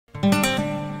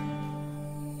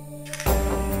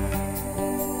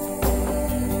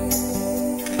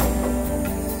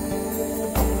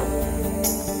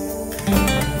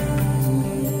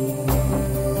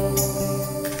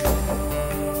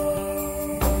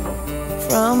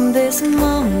From this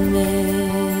moment,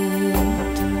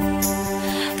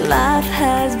 life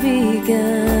has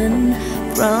begun.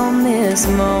 From this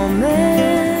moment,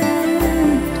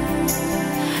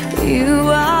 you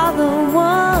are the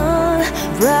one.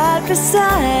 Right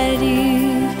beside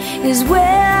you is where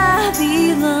I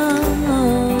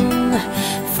belong.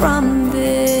 From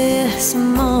this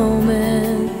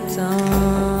moment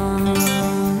on,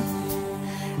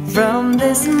 from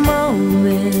this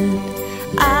moment,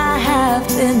 I have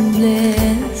been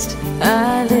blessed.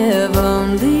 I live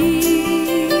only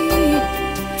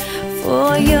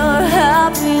for your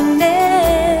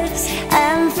happiness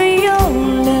and for your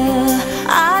love.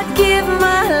 I'd give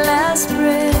my last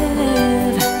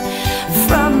breath.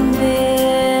 From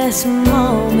this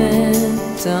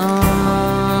moment on,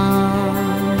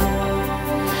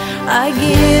 I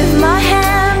give my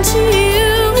hand to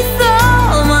you with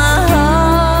all my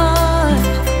heart.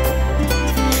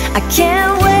 I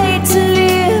can't wait to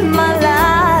live my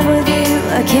life with you.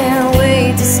 I can't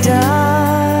wait to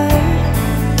start.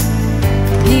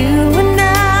 You and I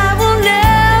will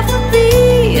never be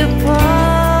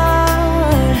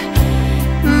apart.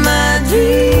 My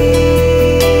dreams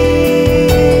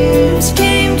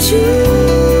came true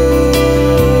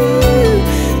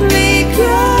because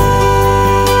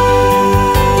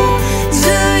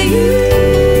of you.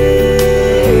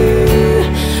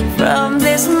 From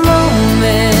this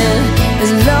moment,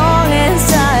 as long as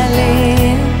I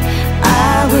live, I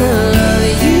will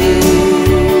love you.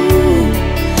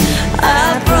 I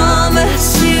promise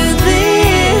you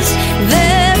this,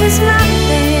 there is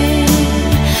nothing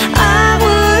I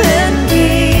wouldn't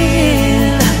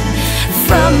give.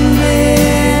 From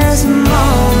this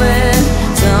moment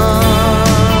on,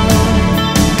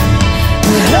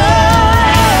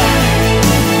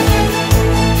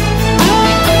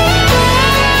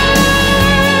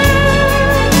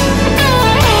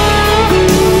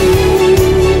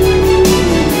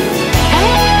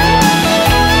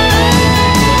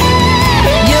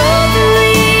 you're the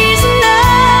reason I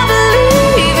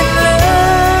believe in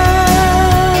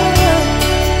love,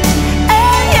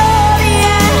 and you're the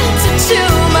answer to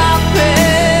my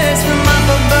prayers from up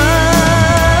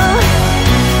above.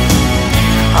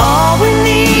 All we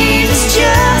need is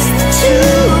just the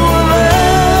two of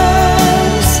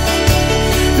us.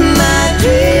 My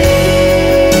dreams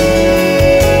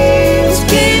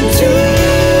came true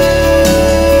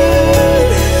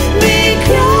because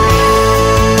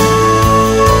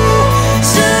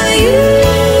of you.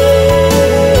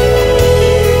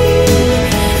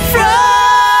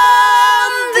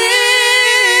 From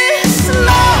this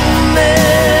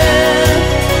moment,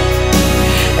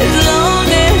 as long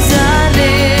as I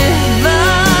live, I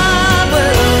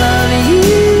will love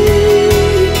you.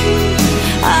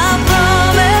 I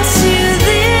promise you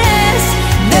this,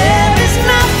 there is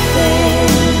nothing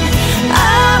I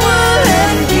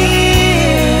wouldn't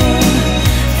give.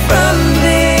 From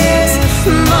this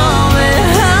moment,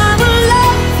 I will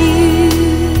love you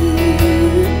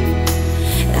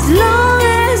as long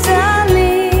as I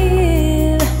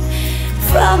live.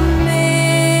 From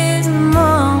this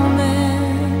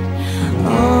moment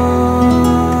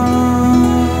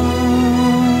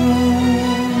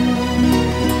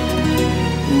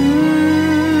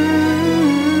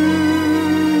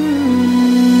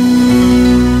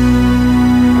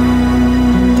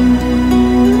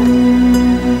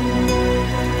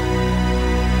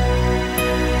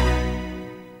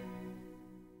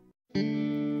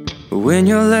When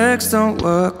your legs don't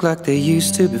work like they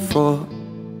used to before,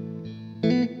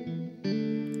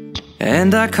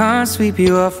 and I can't sweep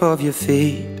you off of your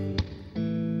feet,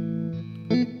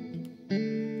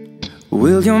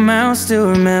 will your mouth still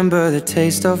remember the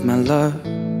taste of my love?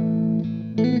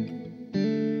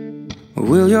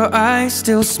 Will your eyes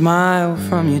still smile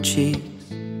from your cheeks?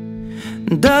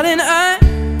 Darling, I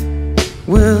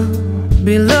will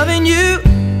be loving you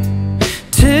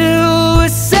till we're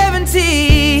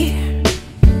 70.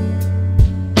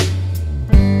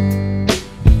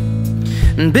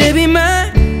 And baby, my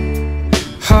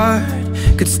heart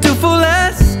could still fall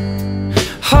as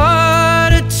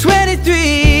hard at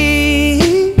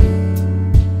 23.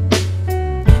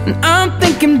 And I'm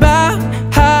thinking about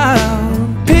how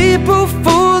people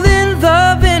fall in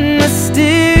love in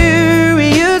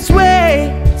mysterious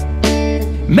ways.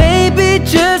 Maybe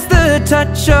just the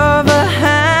touch of a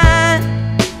hand.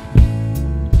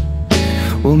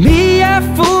 Well, me, I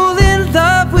fall in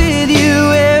love with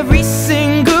you every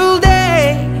single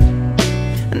day.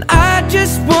 And I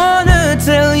just wanna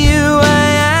tell you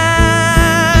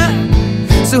I am.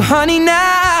 So honey,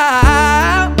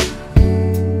 now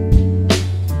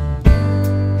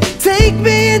take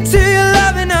me into your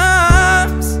loving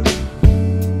arms.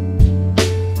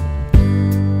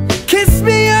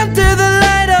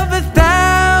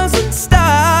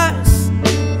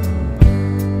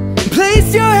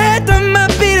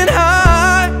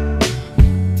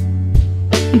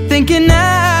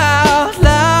 out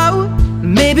loud.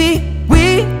 Maybe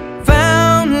we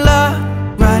found love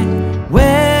right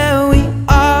where we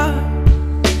are.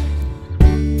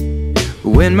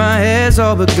 When my hair's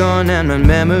all but gone and my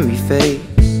memory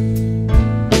fades,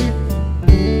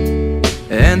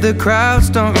 and the crowds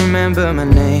don't remember my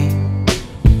name,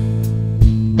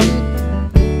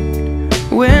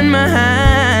 when my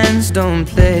hands don't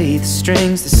play the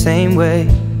strings the same way,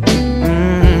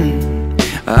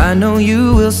 I know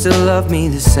you will still love me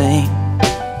the same.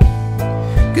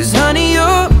 'Cause honey,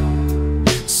 your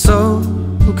soul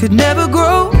could never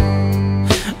grow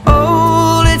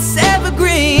old, it's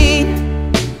evergreen.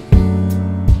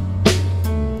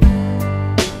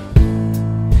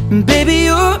 And baby,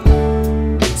 your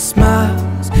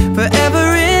smile's forever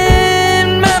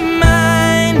in my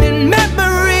mind and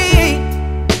memory.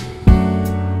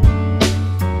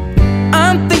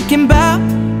 I'm thinking about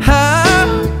how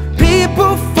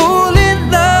people fall in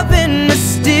love in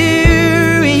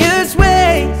mysterious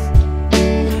ways,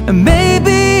 and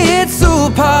maybe it's all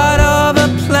part of a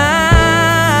plan.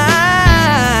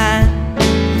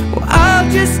 Well, I'll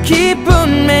just keep on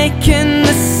making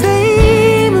the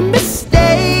same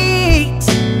mistakes,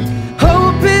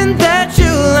 hoping that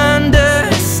you'll understand.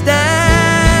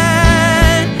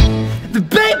 But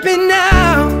baby,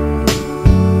 now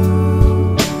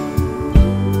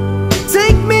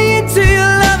take me into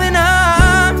your loving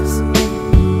arms,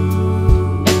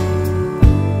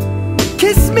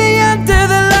 kiss me under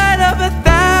the light of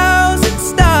 1,000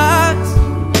 stars,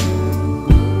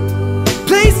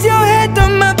 place your head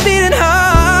on my beating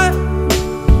heart.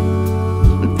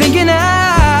 I'm thinking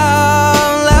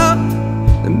out loud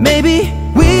that maybe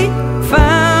we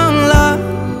found love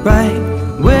right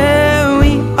where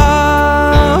we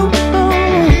are.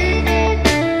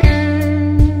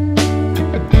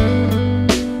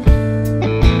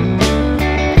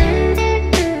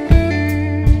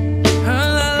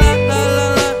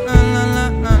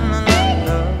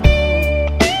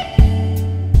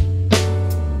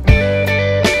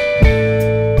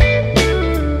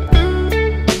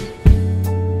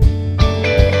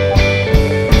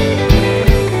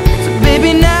 So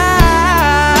baby,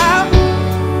 now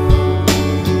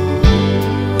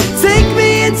take me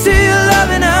into your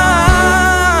loving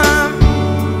arms,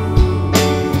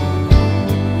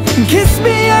 kiss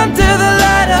me under the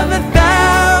light of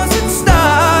 1,000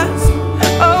 stars.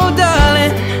 Oh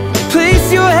darling, place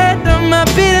your head on my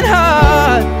beating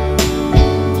heart.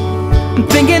 I'm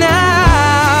thinking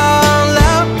out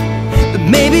loud that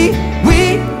maybe we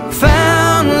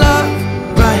found love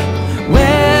right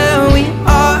where we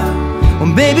are.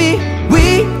 Well, maybe we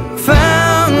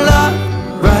found love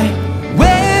right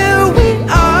where we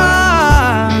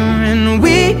are, and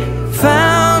we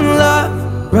found love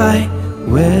right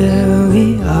where we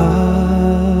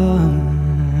are.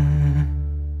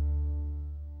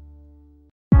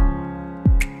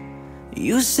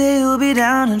 You say you'll be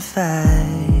down in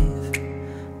 5.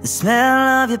 The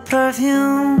smell of your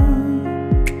perfume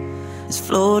is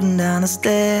floating down the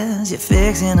stairs. You're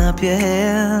fixing up your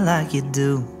hair like you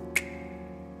do.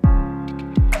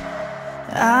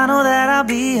 I know that I'll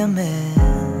be a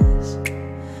mess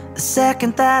the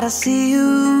second that I see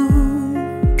you.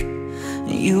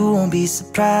 You won't be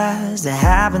surprised, it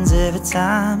happens every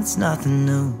time, it's nothing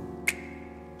new.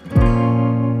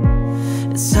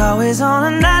 It's always on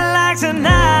a night like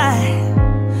tonight,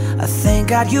 I thank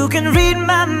God you can read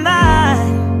my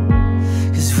mind.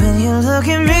 'Cause when you look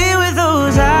at me with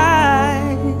those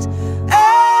eyes,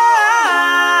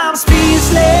 I'm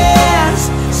speechless,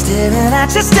 staring at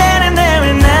you standing there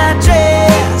in that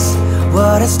dress.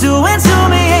 What it's doing to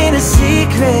me ain't a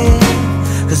secret,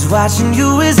 'cause watching you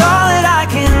is all that I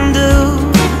can do.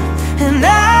 And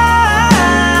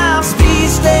I'm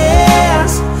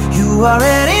speechless, you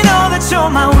already know that you're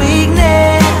my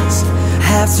weakness.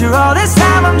 After all this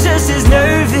time I'm just as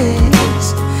nervous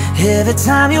every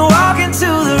time you walk into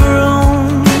the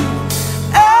room.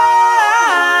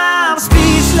 I'm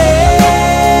speechless.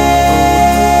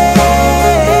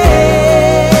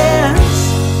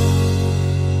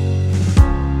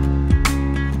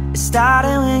 It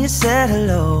started when you said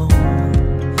hello,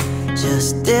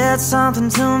 just did something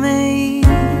to me.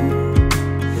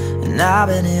 And I've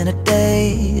been in a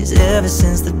daze ever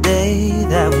since the day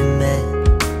that we met.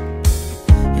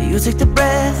 You took the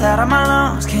breath out of my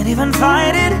lungs, can't even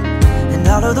fight it, and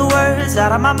all of the words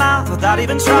out of my mouth without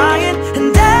even trying.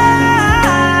 And I'm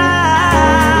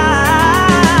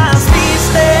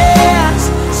speechless,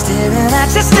 staring at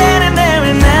you standing there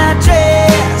in that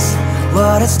dress.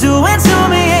 What it's doing to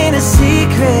me ain't a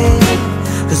secret,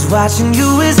 'cause watching you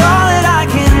is all that I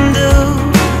can do.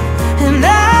 And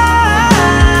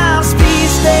I'm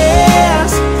speechless,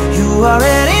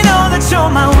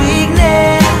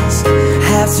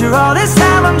 After all this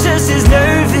time I'm just as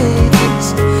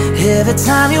nervous every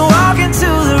time you walk into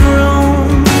the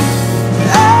room.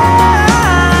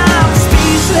 I'm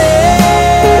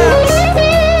speechless.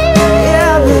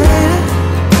 Yeah, baby.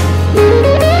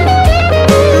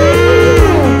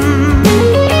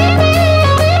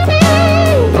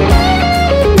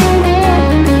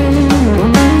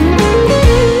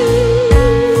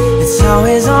 It's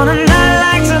always on a night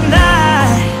like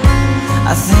tonight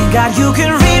I thank God you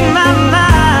can read my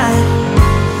mind,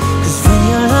 'cause when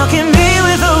you look at me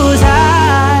with those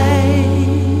eyes,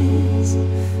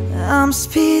 I'm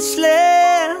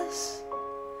speechless.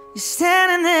 You're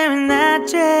standing there in that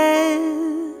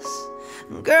dress,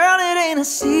 girl, it ain't a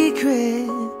secret,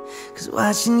 'cause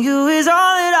watching you is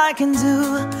all that I can do.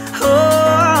 Oh,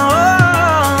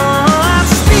 I'm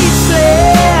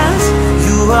speechless.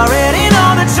 You already know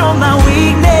that you're my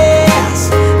weakness.